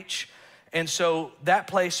outreach. And so that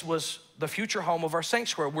place was the future home of our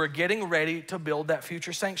sanctuary. We're getting ready to build that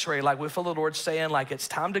future sanctuary. Like we feel the Lord saying, like, it's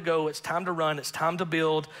time to go, it's time to run, it's time to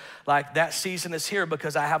build. Like that season is here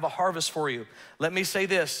because I have a harvest for you. Let me say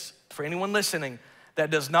this for anyone listening,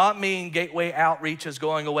 that does not mean Gateway Outreach is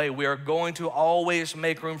going away. We are going to always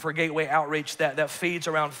make room for Gateway Outreach that feeds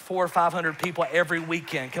around 400 or 500 people every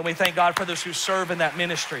weekend. Can we thank God for those who serve in that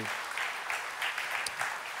ministry?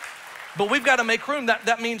 But we've got to make room.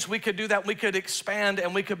 That means we could do that. We could expand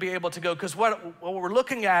and we could be able to go. Because what we're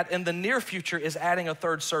looking at in the near future is adding a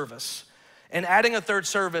third service. And adding a third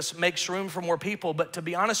service makes room for more people. But to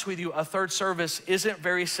be honest with you, a third service isn't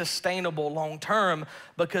very sustainable long term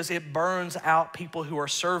because it burns out people who are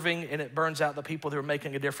serving and it burns out the people who are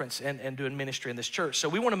making a difference and doing ministry in this church. So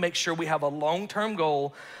we want to make sure we have a long-term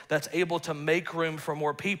goal that's able to make room for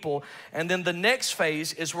more people. And then the next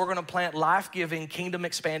phase is we're going to plant life-giving,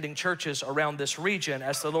 kingdom-expanding churches around this region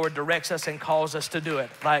as the Lord directs us and calls us to do it.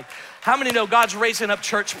 Like, how many know God's raising up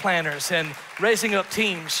church planners and raising up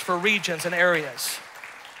teams for regions and areas?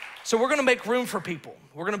 So we're gonna make room for people.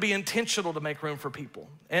 We're gonna be intentional to make room for people.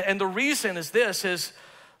 And the reason is this, is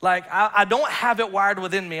like, I don't have it wired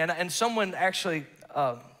within me. And someone actually,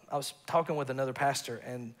 I was talking with another pastor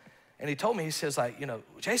and he told me, he says like, you know,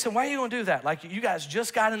 Jason, why are you gonna do that? Like you guys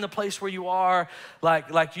just got in the place where you are.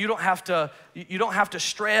 Like you don't have to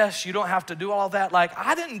stress, you don't have to do all that. Like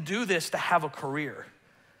I didn't do this to have a career.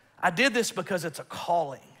 I did this because it's a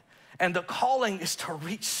calling. And the calling is to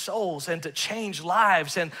reach souls and to change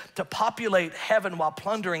lives and to populate heaven while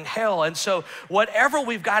plundering hell. And so whatever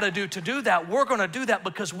we've got to do that, we're going to do that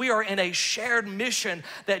because we are in a shared mission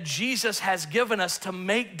that Jesus has given us to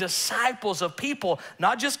make disciples of people,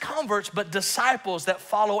 not just converts, but disciples that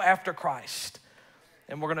follow after Christ.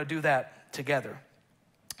 And we're going to do that together.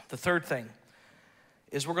 The third thing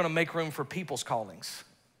is we're going to make room for people's callings.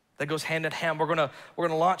 That goes hand in hand. We're gonna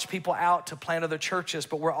launch people out to plant other churches,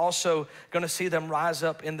 but we're also gonna see them rise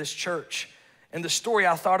up in this church. And the story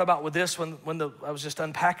I thought about with this when I was just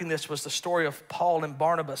unpacking this was the story of Paul and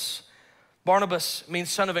Barnabas. Barnabas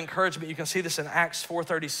means son of encouragement. You can see this in Acts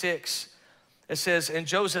 4:36. It says, and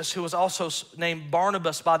Joseph, who was also named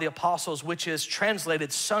Barnabas by the apostles, which is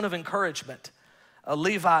translated son of encouragement, a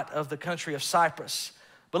Levite of the country of Cyprus.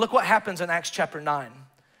 But look what happens in Acts chapter 9.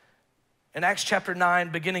 In Acts chapter 9,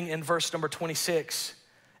 beginning in verse number 26,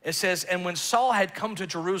 it says, and when Saul had come to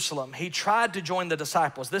Jerusalem, he tried to join the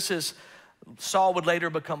disciples. Saul would later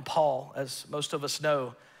become Paul, as most of us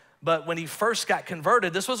know. But when he first got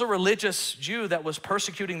converted, this was a religious Jew that was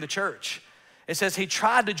persecuting the church. It says he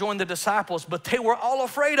tried to join the disciples, but they were all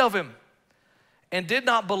afraid of him and did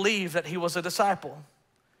not believe that he was a disciple.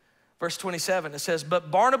 Verse 27, it says, but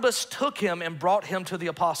Barnabas took him and brought him to the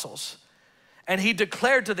apostles. And he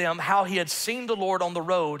declared to them how he had seen the Lord on the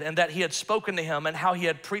road and that he had spoken to him and how he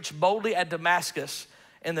had preached boldly at Damascus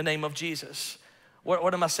in the name of Jesus.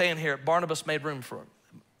 What am I saying here? Barnabas made room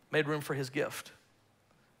for his gift.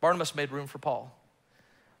 Barnabas made room for Paul.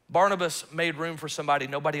 Barnabas made room for somebody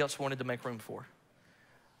nobody else wanted to make room for.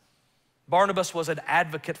 Barnabas was an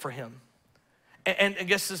advocate for him. And I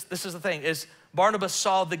guess this is the thing, is Barnabas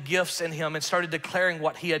saw the gifts in him and started declaring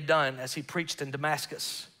what he had done as he preached in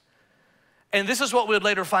Damascus. And this is what we would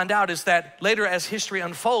later find out, is that later as history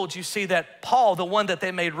unfolds, you see that Paul, the one that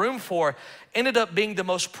they made room for, ended up being the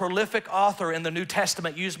most prolific author in the New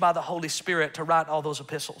Testament used by the Holy Spirit to write all those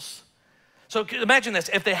epistles. So imagine this,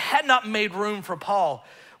 if they had not made room for Paul,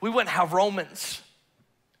 we wouldn't have Romans.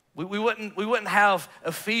 We wouldn't have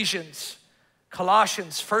Ephesians,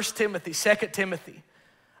 Colossians, 1 Timothy, 2 Timothy.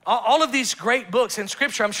 All of these great books in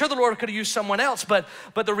Scripture. I'm sure the Lord could have used someone else, but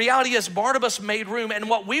the reality is Barnabas made room. And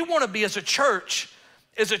what we want to be as a church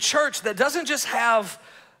is a church that doesn't just have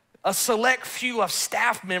a select few of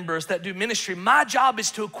staff members that do ministry. My job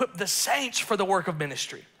is to equip the saints for the work of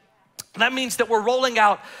ministry. That means that we're rolling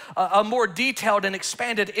out a more detailed and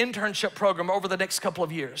expanded internship program over the next couple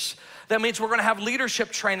of years. That means we're gonna have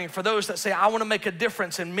leadership training for those that say, I wanna make a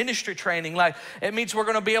difference, in ministry training. Like, it means we're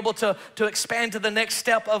gonna be able to expand to the next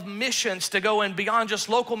step of missions, to go in beyond just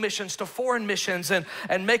local missions to foreign missions, and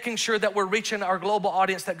making sure that we're reaching our global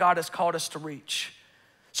audience that God has called us to reach.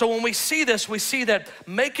 So when we see this, we see that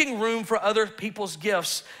making room for other people's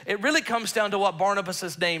gifts, it really comes down to what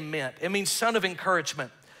Barnabas' name meant. It means son of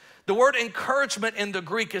encouragement. The word encouragement in the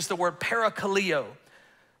Greek is the word parakaleo.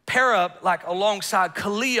 Para, like alongside,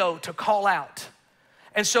 kaleo, to call out.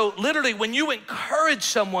 And so literally when you encourage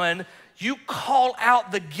someone, you call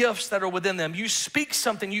out the gifts that are within them. You speak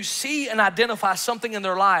something, you see and identify something in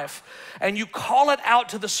their life, and you call it out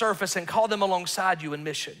to the surface and call them alongside you in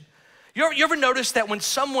mission. You ever notice that when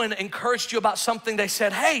someone encouraged you about something, they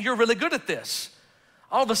said, hey, you're really good at this.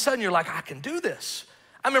 All of a sudden you're like, I can do this.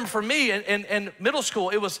 I remember for me in middle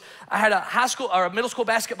school, I had a middle school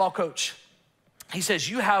basketball coach. He says,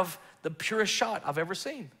 you have the purest shot I've ever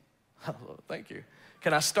seen. Oh, thank you.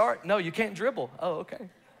 Can I start? No, you can't dribble. Oh, okay.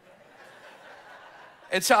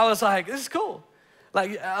 And so I was like, this is cool.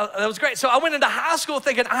 Like, that was great. So I went into high school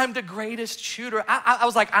thinking I'm the greatest shooter. I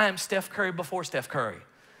was like, I am Steph Curry before Steph Curry.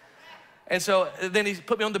 And so then he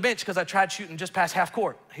put me on the bench because I tried shooting just past half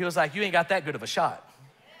court. He was like, you ain't got that good of a shot.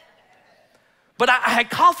 But I had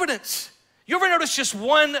confidence. You ever notice just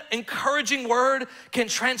one encouraging word can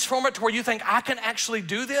transform it to where you think, I can actually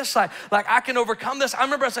do this? Like I can overcome this. I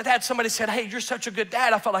remember as a dad, somebody said, hey, you're such a good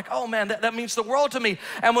dad. I felt like, oh man, that means the world to me.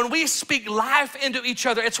 And when we speak life into each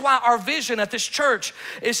other, it's why our vision at this church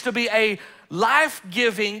is to be a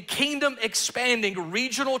life-giving, kingdom-expanding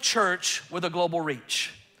regional church with a global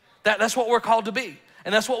reach. That's what we're called to be.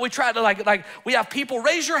 And that's what we try to like we have people,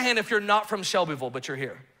 raise your hand if you're not from Shelbyville, but you're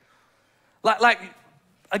here.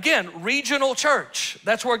 Again, regional church.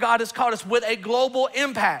 That's where God has called us, with a global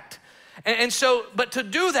impact. And so, but to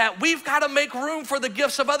do that, we've got to make room for the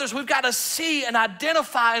gifts of others. We've got to see and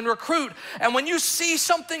identify and recruit. And when you see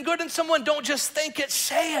something good in someone, don't just think it,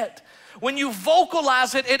 say it. When you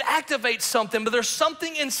vocalize it, it activates something. But there's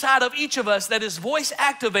something inside of each of us that is voice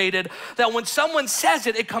activated, that when someone says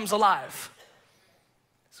it, it comes alive.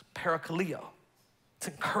 It's parakaleo. It's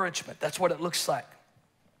encouragement. That's what it looks like.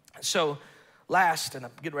 So last, and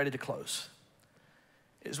I'm getting ready to close,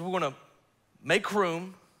 is we're gonna make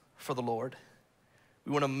room for the Lord.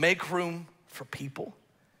 We wanna make room for people.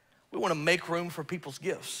 We wanna make room for people's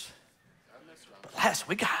gifts. But last,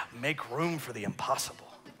 we gotta make room for the impossible.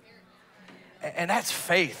 And that's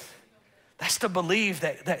faith. That's to believe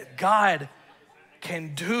that God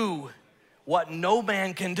can do what no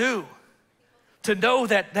man can do. To know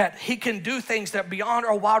that he can do things that are beyond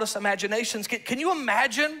our wildest imaginations. Can you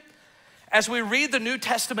imagine, as we read the New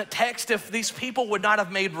Testament text, if these people would not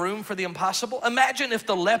have made room for the impossible? Imagine if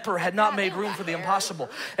the leper had not made room for the impossible.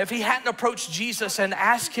 If he hadn't approached Jesus and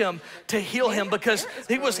asked him to heal him, because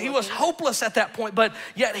he was hopeless at that point, but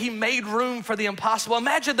yet he made room for the impossible.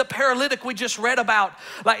 Imagine the paralytic we just read about.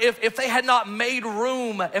 Like if they had not made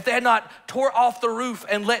room, if they had not tore off the roof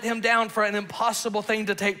and let him down for an impossible thing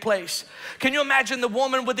to take place. Can you imagine the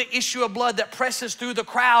woman with the issue of blood that presses through the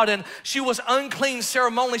crowd, and she was unclean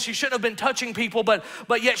ceremonially. She shouldn't have been touching people, but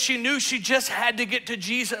yet she knew she just had to get to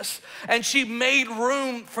Jesus, and she made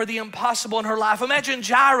room for the impossible in her life. Imagine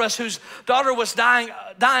Jairus, whose daughter was dying,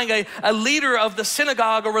 a leader of the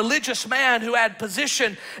synagogue, a religious man who had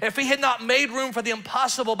position. If he had not made room for the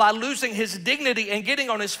impossible by losing his dignity and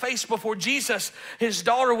getting on his face before Jesus, his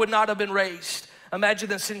daughter would not have been raised. Imagine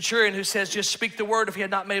the centurion who says, just speak the word. If he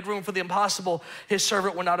had not made room for the impossible, his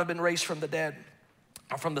servant would not have been raised from the dead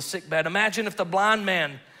or from the sick bed. Imagine if the blind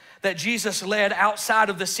man that Jesus led outside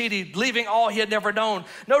of the city, leaving all he had never known.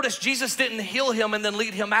 Notice Jesus didn't heal him and then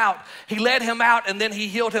lead him out. He led him out and then he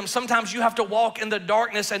healed him. Sometimes you have to walk in the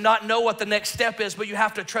darkness and not know what the next step is, but you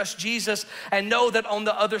have to trust Jesus and know that on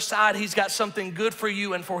the other side, he's got something good for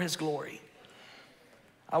you and for his glory.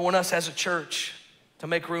 I want us as a church to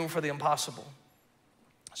make room for the impossible.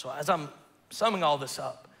 So as I'm summing all this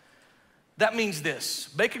up, that means this: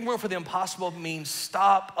 making room for the impossible means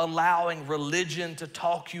stop allowing religion to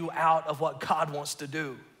talk you out of what God wants to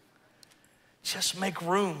do. Just make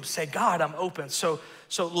room. Say, God, I'm open. So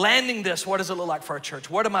landing this, what does it look like for our church?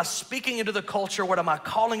 What am I speaking into the culture? What am I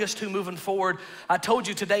calling us to moving forward? I told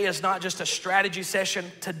you today is not just a strategy session.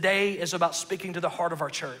 Today is about speaking to the heart of our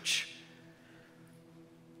church.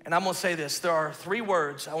 And I'm gonna say this: there are 3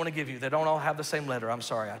 words I wanna give you. They don't all have the same letter. I'm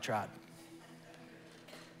sorry, I tried.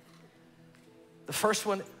 The first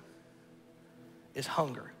one is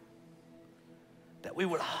hunger. That we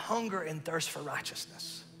would hunger and thirst for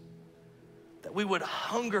righteousness. That we would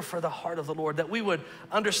hunger for the heart of the Lord. That we would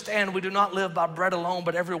understand we do not live by bread alone,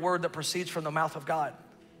 but every word that proceeds from the mouth of God.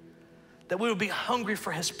 That we would be hungry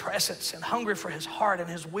for His presence and hungry for His heart and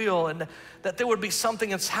His will, and that there would be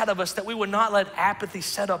something inside of us, that we would not let apathy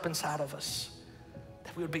set up inside of us.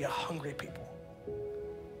 That we would be a hungry people.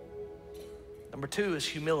 Number 2 is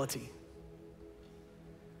humility.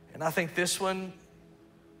 And I think this one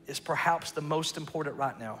is perhaps the most important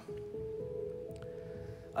right now.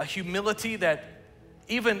 A humility that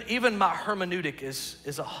even my hermeneutic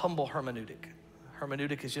is a humble hermeneutic.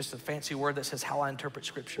 Hermeneutic is just a fancy word that says how I interpret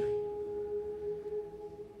Scripture.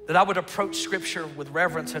 That I would approach Scripture with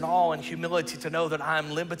reverence and awe and humility, to know that I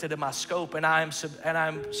am limited in my scope, and I'm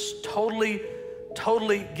totally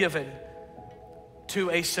given to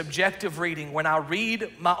a subjective reading when I read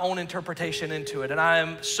my own interpretation into it. And I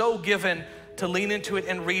am so given to lean into it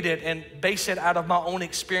and read it and base it out of my own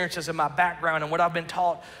experiences and my background and what I've been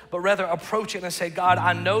taught, but rather approach it and say, God,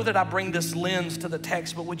 I know that I bring this lens to the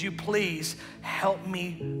text, but would you please help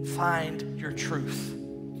me find your truth?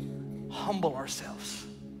 Humble ourselves.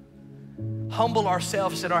 Humble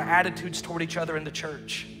ourselves in our attitudes toward each other in the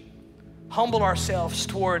church. Humble ourselves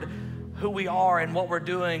toward who we are and what we're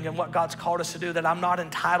doing and what God's called us to do, that I'm not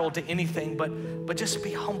entitled to anything, but just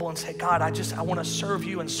be humble and say, God, I want to serve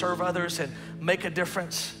you and serve others and make a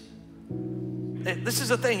difference. This is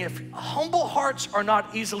the thing: if humble hearts are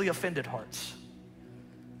not easily offended hearts.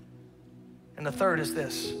 And the third is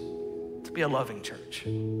this: to be a loving church.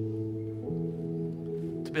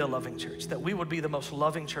 To be a loving church, that we would be the most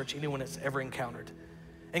loving church anyone has ever encountered.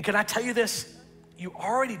 And can I tell you this? You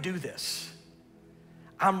already do this.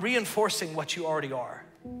 I'm reinforcing what you already are,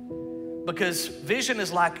 because vision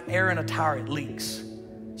is like air in a tire. It leaks,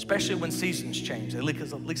 especially when seasons change. It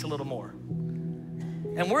leaks a little more.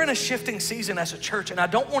 And we're in a shifting season as a church, and I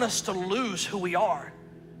don't want us to lose who we are,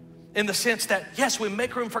 in the sense that, yes, we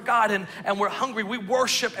make room for God and we're hungry, we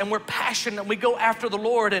worship and we're passionate and we go after the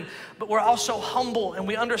Lord, but we're also humble and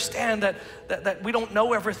we understand that we don't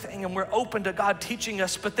know everything and we're open to God teaching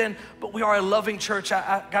us, but we are a loving church.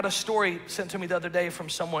 I got a story sent to me the other day from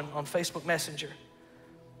someone on Facebook Messenger.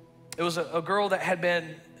 It was a girl that had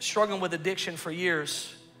been struggling with addiction for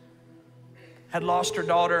years, had lost her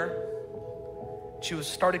daughter. She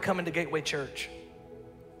started coming to Gateway Church.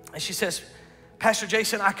 And she says, Pastor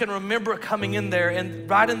Jason, I can remember coming in there and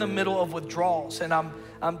right in the middle of withdrawals, and I'm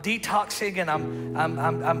detoxing and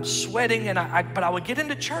I'm sweating, but I would get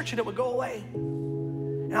into church and it would go away.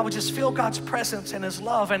 And I would just feel God's presence and His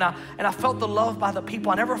love, and I felt the love by the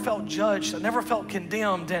people. I never felt judged. I never felt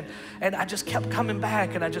condemned, and I just kept coming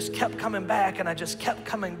back, and I just kept coming back, and I just kept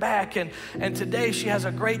coming back. And today she has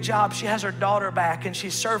a great job. She has her daughter back, and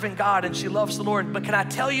she's serving God, and she loves the Lord. But can I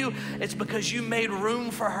tell you, it's because you made room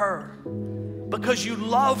for her, because you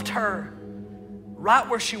loved her right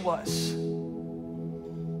where she was.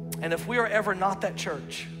 And if we are ever not that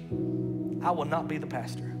church, I will not be the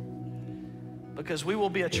pastor, because we will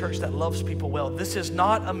be a church that loves people well. This is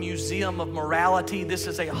not a museum of morality. This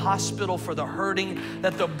is a hospital for the hurting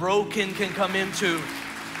that the broken can come into.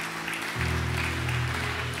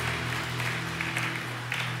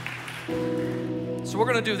 So we're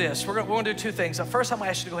gonna do this. We're gonna do 2 things. First, I'm gonna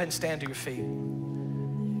ask you to go ahead and stand to your feet.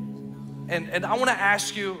 And I wanna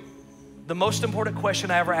ask you the most important question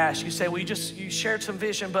I ever asked. You say, well, you shared some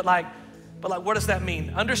vision, but what does that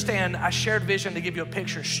mean? Understand, I shared vision to give you a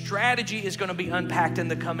picture. Strategy is gonna be unpacked in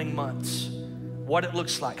the coming months. What it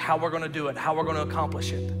looks like, how we're gonna do it, how we're gonna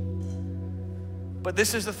accomplish it. But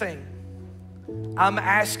this is the thing. I'm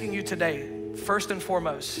asking you today, first and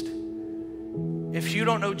foremost, if you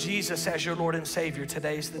don't know Jesus as your Lord and Savior,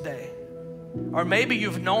 today's the day. Or maybe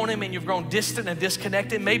you've known Him and you've grown distant and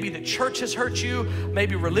disconnected. Maybe the church has hurt you,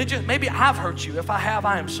 maybe religion, maybe I've hurt you. If I have,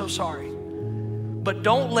 I am so sorry. But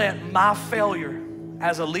don't let my failure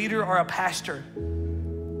as a leader or a pastor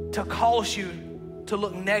to cause you to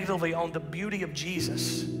look negatively on the beauty of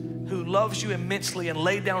Jesus, who loves you immensely and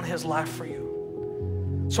laid down His life for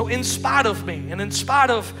you. So in spite of me, and in spite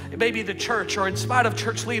of maybe the church, or in spite of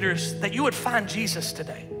church leaders, that you would find Jesus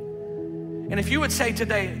today. And if you would say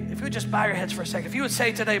today, if you would just bow your heads for a second, if you would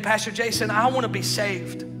say today, Pastor Jason, I want to be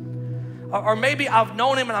saved. Or maybe I've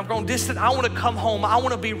known him and I've grown distant, I want to come home, I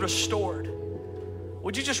want to be restored.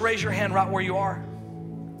 Would you just raise your hand right where you are?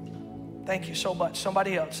 Thank you so much.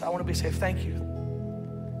 Somebody else, I want to be saved. Thank you.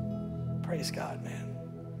 Praise God, man.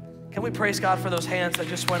 Can we praise God for those hands that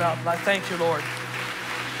just went up? Like, thank you, Lord.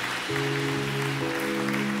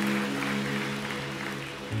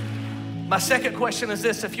 My second question is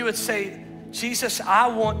this. If you would say, Jesus, I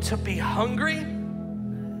want to be hungry,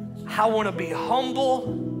 I want to be humble,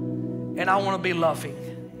 and I want to be loving.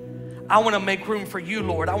 I want to make room for you,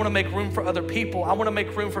 Lord. I want to make room for other people. I want to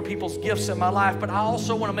make room for people's gifts in my life, but I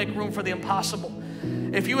also want to make room for the impossible.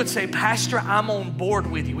 If you would say, Pastor, I'm on board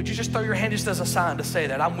with you, would you just throw your hand just as a sign to say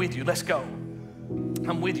that? I'm with you, let's go.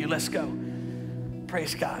 I'm with you, let's go.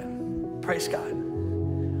 Praise God. Praise God.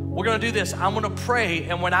 We're gonna do this. I'm gonna pray,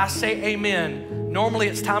 and when I say amen, normally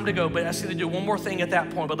it's time to go, but I ask you to do one more thing at that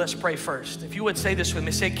point, but let's pray first. If you would say this with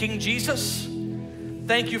me, say, King Jesus,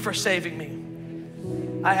 thank you for saving me.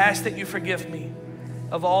 I ask that you forgive me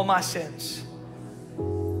of all my sins.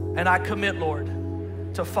 And I commit, Lord,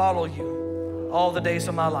 to follow you all the days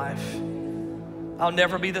of my life. I'll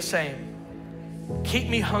never be the same. Keep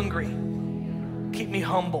me hungry. Keep me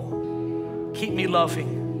humble. Keep me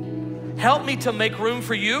loving. Help me to make room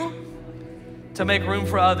for you, to make room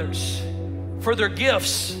for others, for their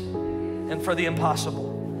gifts, and for the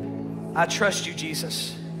impossible. I trust you,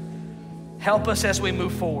 Jesus. Help us as we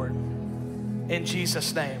move forward. In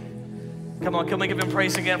Jesus' name. Come on, can we give him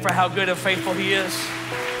praise again for how good and faithful he is?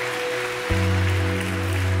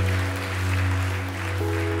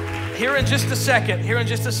 Here in just a second,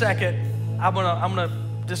 I'm gonna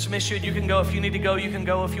dismiss you, and you can go. If you need to go, you can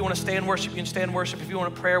go. If you want to stay and worship, you can stay and worship. If you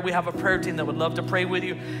want a prayer, we have a prayer team that would love to pray with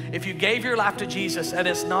you. If you gave your life to Jesus, and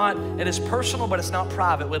it is personal, but it's not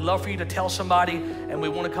private, we'd love for you to tell somebody, and we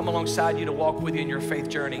want to come alongside you to walk with you in your faith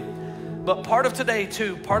journey. But part of today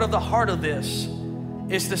too, part of the heart of this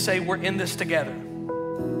is to say we're in this together.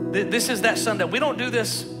 This is that Sunday. We don't do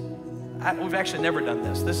this, we've actually never done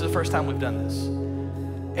this. This is the first time we've done this.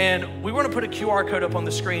 And we want to put a QR code up on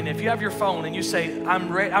the screen. If you have your phone and you say,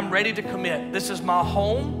 I'm ready to commit. This is my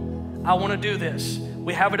home. I want to do this.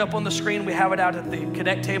 We have it up on the screen. We have it out at the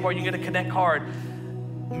Connect table, or you can get a Connect card.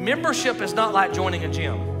 Membership is not like joining a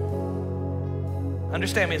gym.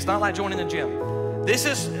 Understand me, it's not like joining a gym.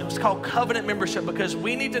 It's called covenant membership, because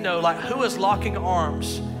we need to know like who is locking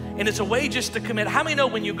arms. And it's a way just to commit. How many know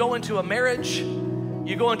when you go into a marriage,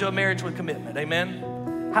 you go into a marriage with commitment, amen?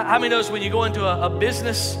 How many knows when you go into a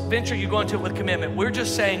business venture, you go into it with commitment? We're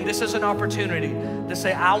just saying this is an opportunity to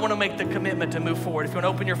say, I want to make the commitment to move forward. If you want to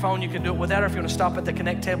open your phone, you can do it with that, or if you want to stop at the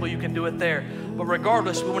Connect table, you can do it there. But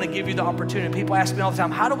regardless, we want to give you the opportunity. People ask me all the time,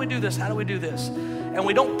 how do we do this? How do we do this? And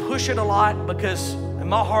we don't push it a lot, because in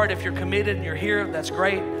my heart, if you're committed and you're here, that's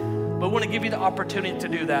great. But we want to give you the opportunity to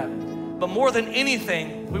do that. But more than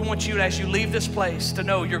anything, we want you, as you leave this place, to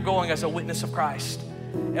know you're going as a witness of Christ.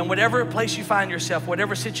 And whatever place you find yourself,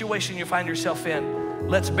 whatever situation you find yourself in,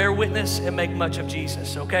 let's bear witness and make much of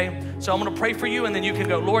Jesus, okay? So I'm gonna pray for you, and then you can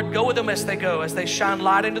go. Lord, go with them as they go, as they shine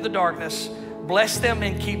light into the darkness. Bless them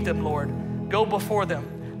and keep them, Lord. Go before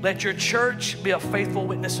them. Let your church be a faithful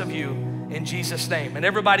witness of you, in Jesus' name. And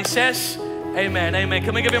everybody says, amen, amen.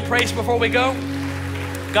 Can we give him praise before we go?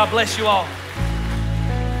 God bless you all.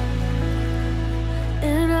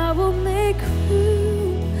 And I will make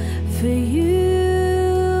room for you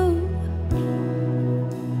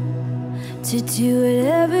to do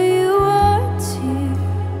whatever you want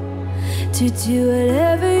to do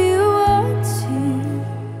whatever